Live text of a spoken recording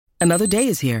Another day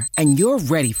is here, and you're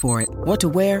ready for it. What to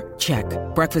wear? Check.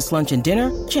 Breakfast, lunch, and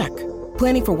dinner? Check.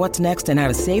 Planning for what's next and how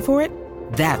to save for it?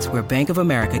 That's where Bank of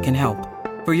America can help.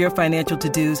 For your financial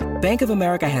to-dos, Bank of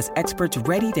America has experts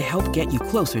ready to help get you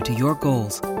closer to your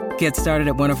goals. Get started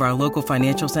at one of our local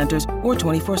financial centers or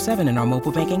 24/7 in our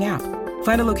mobile banking app.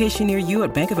 Find a location near you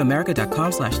at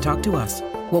bankofamerica.com/talktous.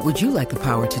 What would you like the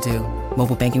power to do?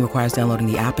 Mobile banking requires downloading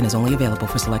the app and is only available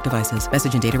for select devices.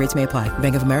 Message and data rates may apply.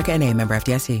 Bank of America N.A., member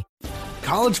FDIC.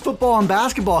 College football and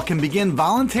basketball can begin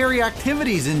voluntary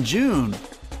activities in June.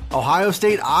 Ohio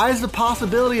State eyes the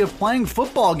possibility of playing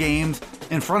football games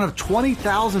in front of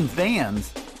 20,000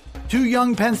 fans. Two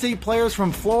young Penn State players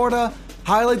from Florida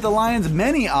highlight the Lions'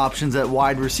 many options at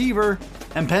wide receiver,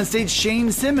 and Penn State's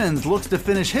Shane Simmons looks to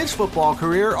finish his football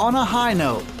career on a high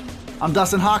note. I'm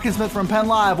Dustin Hawkinsmith from Penn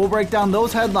Live. We'll break down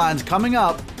those headlines coming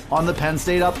up on the Penn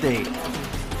State Update.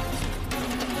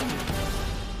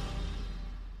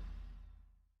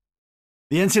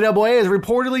 The NCAA is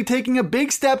reportedly taking a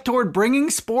big step toward bringing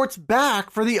sports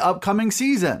back for the upcoming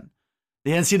season.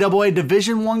 The NCAA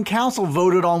Division I Council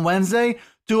voted on Wednesday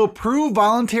to approve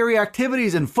voluntary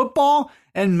activities in football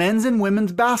and men's and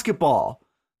women's basketball.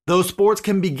 Those sports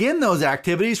can begin those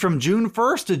activities from June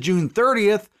 1st to June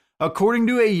 30th, according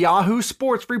to a Yahoo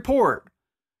Sports report.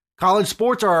 College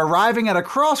sports are arriving at a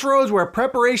crossroads where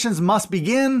preparations must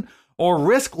begin or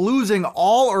risk losing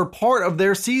all or part of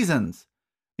their seasons.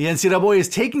 The NCAA is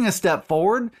taking a step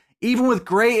forward, even with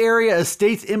gray area as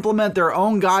states implement their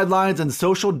own guidelines and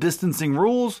social distancing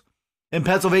rules. In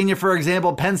Pennsylvania, for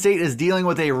example, Penn State is dealing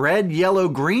with a red, yellow,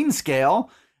 green scale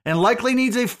and likely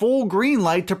needs a full green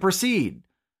light to proceed.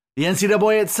 The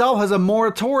NCAA itself has a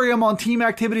moratorium on team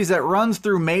activities that runs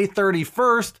through May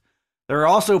 31st. There are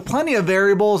also plenty of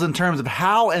variables in terms of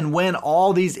how and when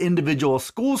all these individual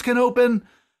schools can open,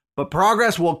 but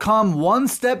progress will come one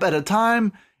step at a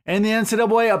time, and the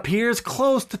NCAA appears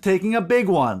close to taking a big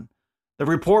one. The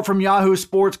report from Yahoo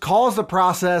Sports calls the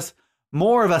process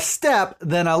more of a step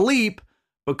than a leap,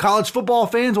 but college football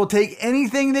fans will take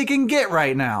anything they can get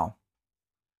right now.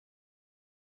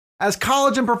 As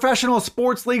college and professional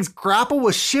sports leagues grapple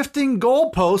with shifting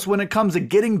goalposts when it comes to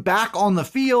getting back on the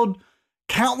field,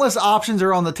 countless options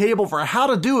are on the table for how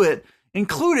to do it,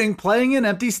 including playing in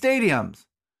empty stadiums.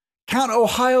 Count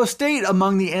Ohio State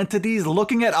among the entities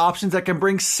looking at options that can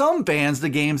bring some fans to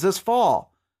games this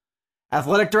fall.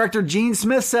 Athletic Director Gene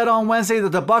Smith said on Wednesday that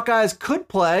the Buckeyes could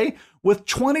play with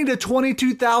 20 to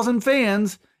 22,000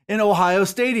 fans in Ohio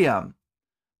Stadium.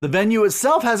 The venue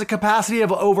itself has a capacity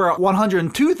of over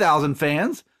 102,000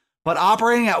 fans, but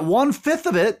operating at 1/5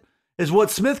 of it is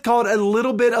what Smith called a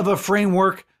little bit of a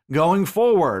framework going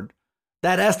forward.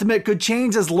 That estimate could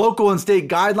change as local and state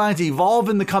guidelines evolve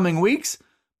in the coming weeks,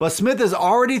 but Smith is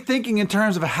already thinking in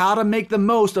terms of how to make the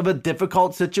most of a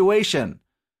difficult situation.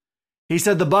 He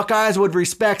said the Buckeyes would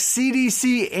respect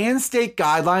CDC and state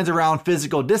guidelines around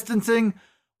physical distancing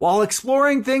while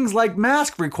exploring things like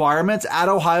mask requirements at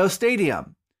Ohio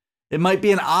Stadium. It might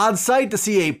be an odd sight to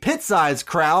see a pit-sized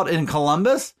crowd in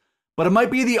Columbus, but it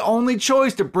might be the only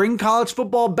choice to bring college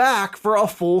football back for a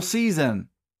full season.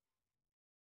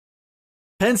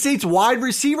 Penn State's wide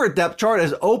receiver depth chart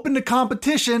is open to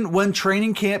competition when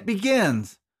training camp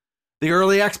begins. The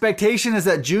early expectation is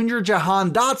that junior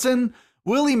Jahan Dotson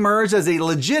will emerge as a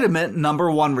legitimate number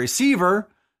one receiver.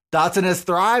 Dotson has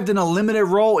thrived in a limited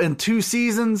role in 2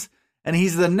 seasons, and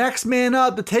he's the next man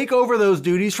up to take over those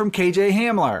duties from KJ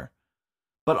Hamler.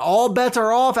 But all bets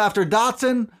are off after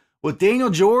Dotson, with Daniel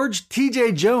George,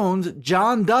 TJ Jones,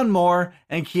 John Dunmore,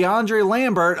 and Keandre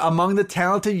Lambert among the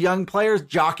talented young players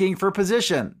jockeying for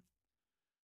position.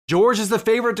 George is the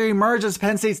favorite to emerge as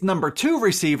Penn State's number 2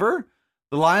 receiver.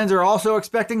 The Lions are also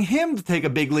expecting him to take a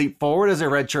big leap forward as a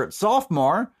redshirt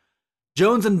sophomore.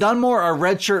 Jones and Dunmore are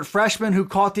redshirt freshmen who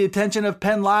caught the attention of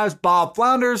Penn Live's Bob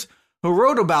Flounders, who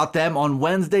wrote about them on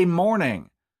Wednesday morning.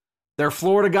 They're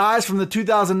Florida guys from the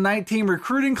 2019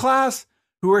 recruiting class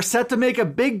who are set to make a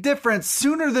big difference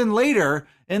sooner than later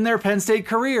in their Penn State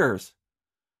careers.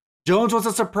 Jones was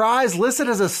a surprise, listed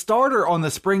as a starter on the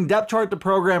spring depth chart the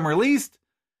program released,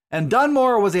 and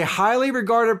Dunmore was a highly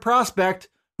regarded prospect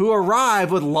who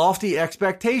arrived with lofty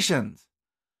expectations.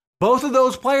 Both of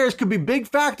those players could be big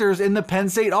factors in the Penn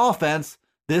State offense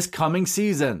this coming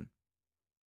season.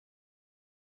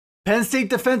 Penn State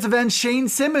defensive end Shane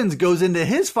Simmons goes into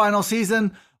his final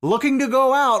season looking to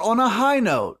go out on a high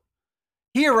note.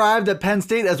 He arrived at Penn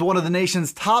State as one of the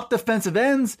nation's top defensive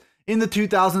ends in the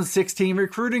 2016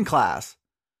 recruiting class.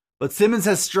 But Simmons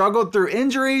has struggled through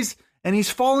injuries, and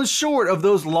he's fallen short of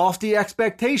those lofty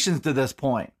expectations to this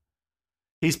point.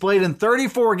 He's played in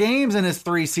 34 games in his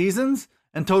 3 seasons,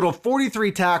 and totaled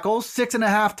 43 tackles,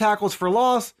 6.5 tackles for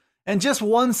loss, and just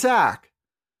 1 sack.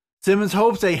 Simmons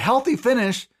hopes a healthy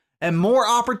finish and more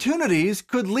opportunities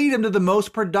could lead him to the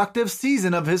most productive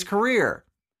season of his career.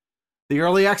 The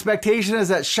early expectation is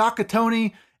that Shaka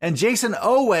Toney and Jason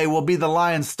Owe will be the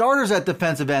Lions starters at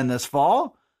defensive end this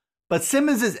fall, but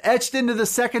Simmons is etched into the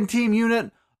second-team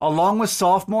unit along with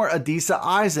sophomore Adisa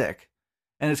Isaac,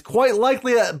 and it's quite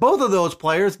likely that both of those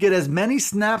players get as many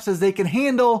snaps as they can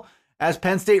handle as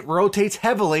Penn State rotates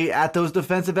heavily at those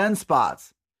defensive end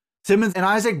spots. Simmons and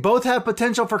Isaac both have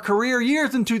potential for career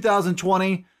years in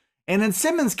 2020, and in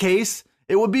Simmons' case,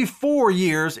 it would be 4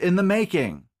 years in the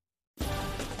making.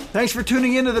 Thanks for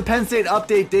tuning in to the Penn State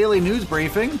Update Daily News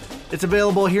Briefing. It's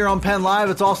available here on Penn Live.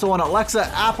 It's also on Alexa,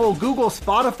 Apple, Google,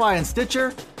 Spotify, and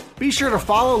Stitcher. Be sure to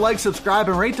follow, like, subscribe,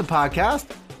 and rate the podcast,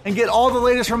 and get all the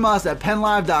latest from us at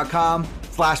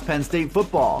PennLive.com/Penn State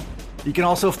Football. You can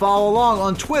also follow along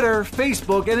on Twitter,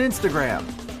 Facebook, and Instagram.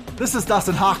 This is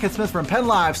Dustin Hawkinsmith from Penn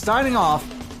Live signing off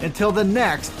until the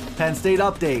next Penn State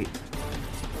Update.